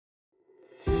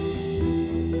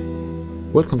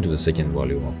Welcome to the second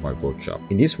volume of my workshop.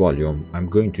 In this volume, I'm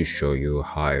going to show you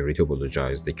how I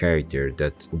retopologize the character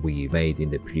that we made in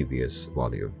the previous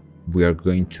volume. We are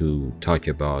going to talk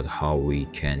about how we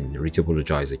can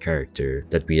retopologize a character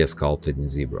that we sculpted in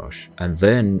ZBrush. And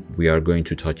then we are going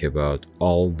to talk about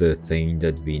all the things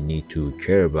that we need to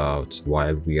care about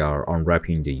while we are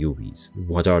unwrapping the UVs.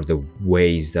 What are the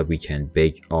ways that we can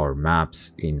bake our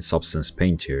maps in Substance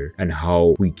Painter and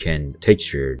how we can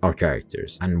texture our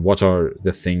characters. And what are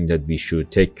the things that we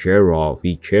should take care of,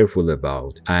 be careful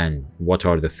about, and what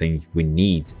are the things we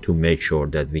need to make sure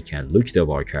that we can look at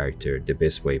our character the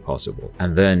best way possible.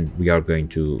 And then we are going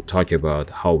to talk about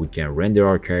how we can render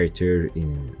our character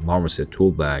in Marmoset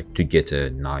toolbag to get a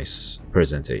nice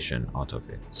presentation out of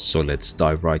it. So let's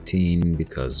dive right in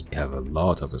because we have a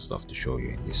lot of stuff to show you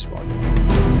in this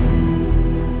volume.